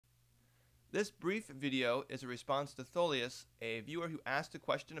This brief video is a response to Tholius, a viewer who asked a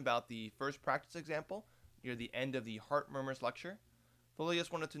question about the first practice example near the end of the heart murmurs lecture.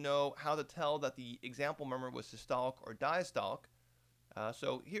 Tholius wanted to know how to tell that the example murmur was systolic or diastolic.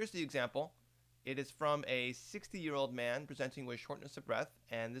 So here's the example. It is from a 60-year-old man presenting with shortness of breath,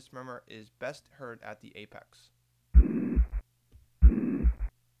 and this murmur is best heard at the apex.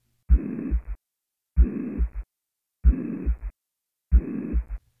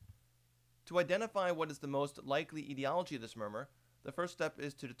 To identify what is the most likely etiology of this murmur, the first step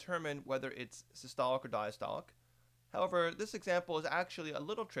is to determine whether it's systolic or diastolic. However, this example is actually a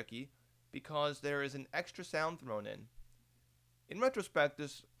little tricky because there is an extra sound thrown in. In retrospect,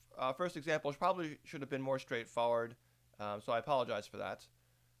 this first example probably should have been more straightforward, so I apologize for that.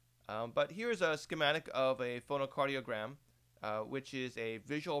 But here is a schematic of a phonocardiogram, which is a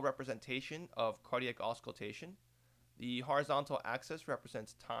visual representation of cardiac auscultation. The horizontal axis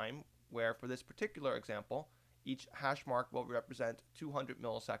represents time, where for this particular example, each hash mark will represent 200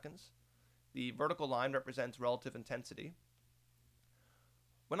 milliseconds. The vertical line represents relative intensity.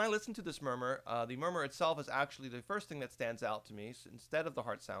 When I listen to this murmur, the murmur itself is actually the first thing that stands out to me instead of the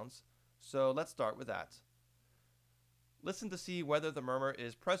heart sounds, so let's start with that. Listen to see whether the murmur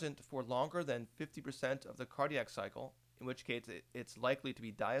is present for longer than 50% of the cardiac cycle, in which case it's likely to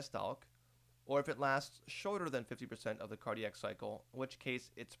be diastolic, or if it lasts shorter than 50% of the cardiac cycle, in which case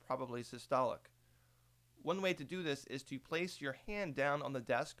it's probably systolic. One way to do this is to place your hand down on the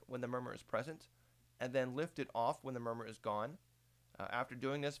desk when the murmur is present, and then lift it off when the murmur is gone. After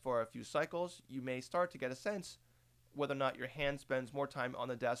doing this for a few cycles, you may start to get a sense whether or not your hand spends more time on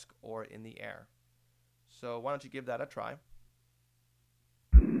the desk or in the air. So why don't you give that a try?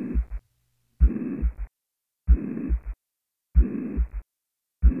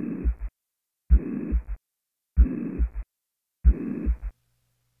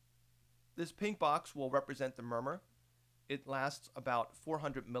 This pink box will represent the murmur. It lasts about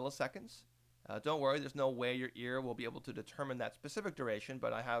 400 milliseconds. Don't worry, there's no way your ear will be able to determine that specific duration,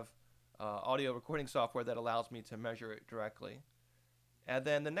 but I have audio recording software that allows me to measure it directly. And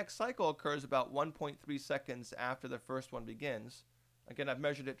then the next cycle occurs about 1.3 seconds after the first one begins. Again, I've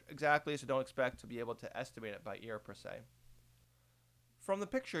measured it exactly, so don't expect to be able to estimate it by ear per se. From the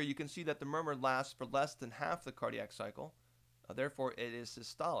picture, you can see that the murmur lasts for less than half the cardiac cycle. Therefore, it is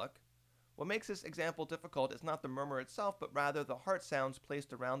systolic. What makes this example difficult is not the murmur itself, but rather the heart sounds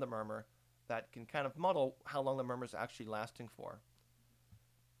placed around the murmur that can kind of muddle how long the murmur is actually lasting for.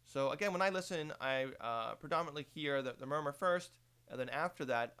 So again, when I listen, I predominantly hear the murmur first, and then after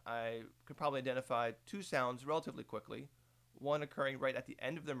that, I could probably identify two sounds relatively quickly, one occurring right at the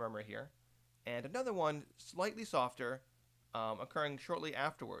end of the murmur here, and another one slightly softer, occurring shortly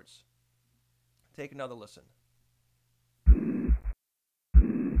afterwards. Take another listen.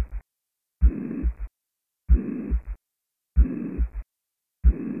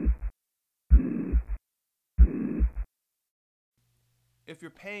 If you're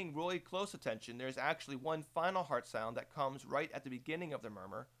paying really close attention, there's actually one final heart sound that comes right at the beginning of the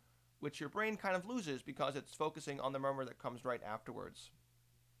murmur, which your brain kind of loses because it's focusing on the murmur that comes right afterwards.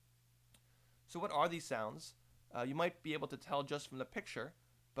 So what are these sounds? You might be able to tell just from the picture,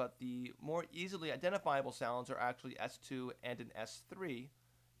 but the more easily identifiable sounds are actually S2 and an S3,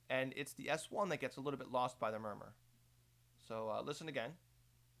 and it's the S1 that gets a little bit lost by the murmur. So listen again.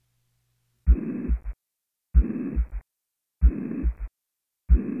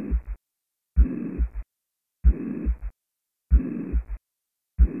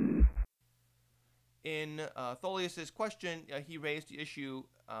 In Tholius's question, he raised the issue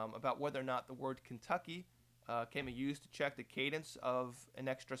about whether or not the word Kentucky can be used to check the cadence of an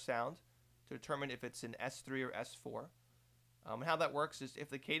extra sound to determine if it's an S3 or S4. And how that works is if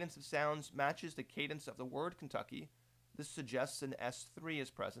the cadence of sounds matches the cadence of the word Kentucky, this suggests an S3 is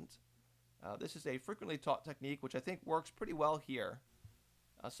present. This is a frequently taught technique which I think works pretty well here.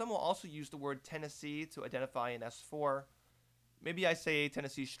 Some will also use the word Tennessee to identify an S4. Maybe I say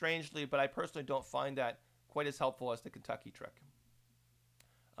Tennessee strangely, but I personally don't find that quite as helpful as the Kentucky trick.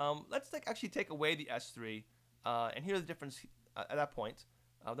 Let's actually take away the S3 and hear the difference at that point.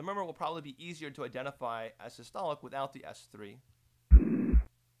 The murmur will probably be easier to identify as systolic without the S3.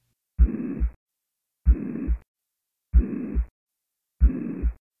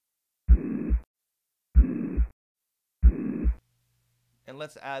 And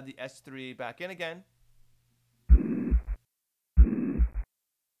let's add the S3 back in again.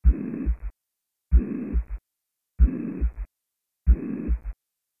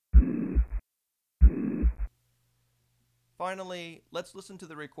 Finally, let's listen to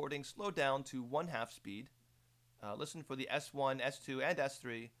the recording slowed down to 1/2 speed. Listen for the S1, S2, and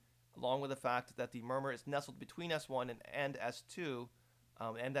S3, along with the fact that the murmur is nestled between S1 and S2,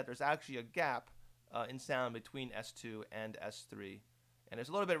 and that there's actually a gap in sound between S2 and S3. And there's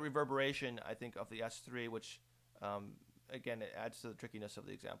a little bit of reverberation, I think, of the S3, which, again, it adds to the trickiness of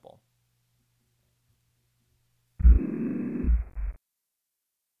the example.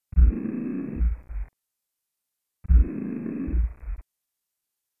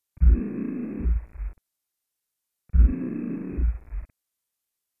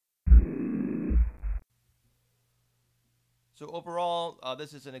 So overall,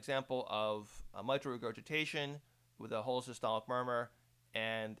 this is an example of mitral regurgitation with a whole systolic murmur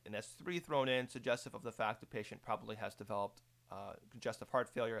and an S3 thrown in, suggestive of the fact the patient probably has developed congestive heart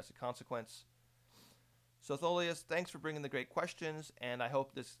failure as a consequence. So Tholius, thanks for bringing the great questions, and I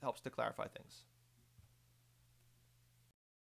hope this helps to clarify things.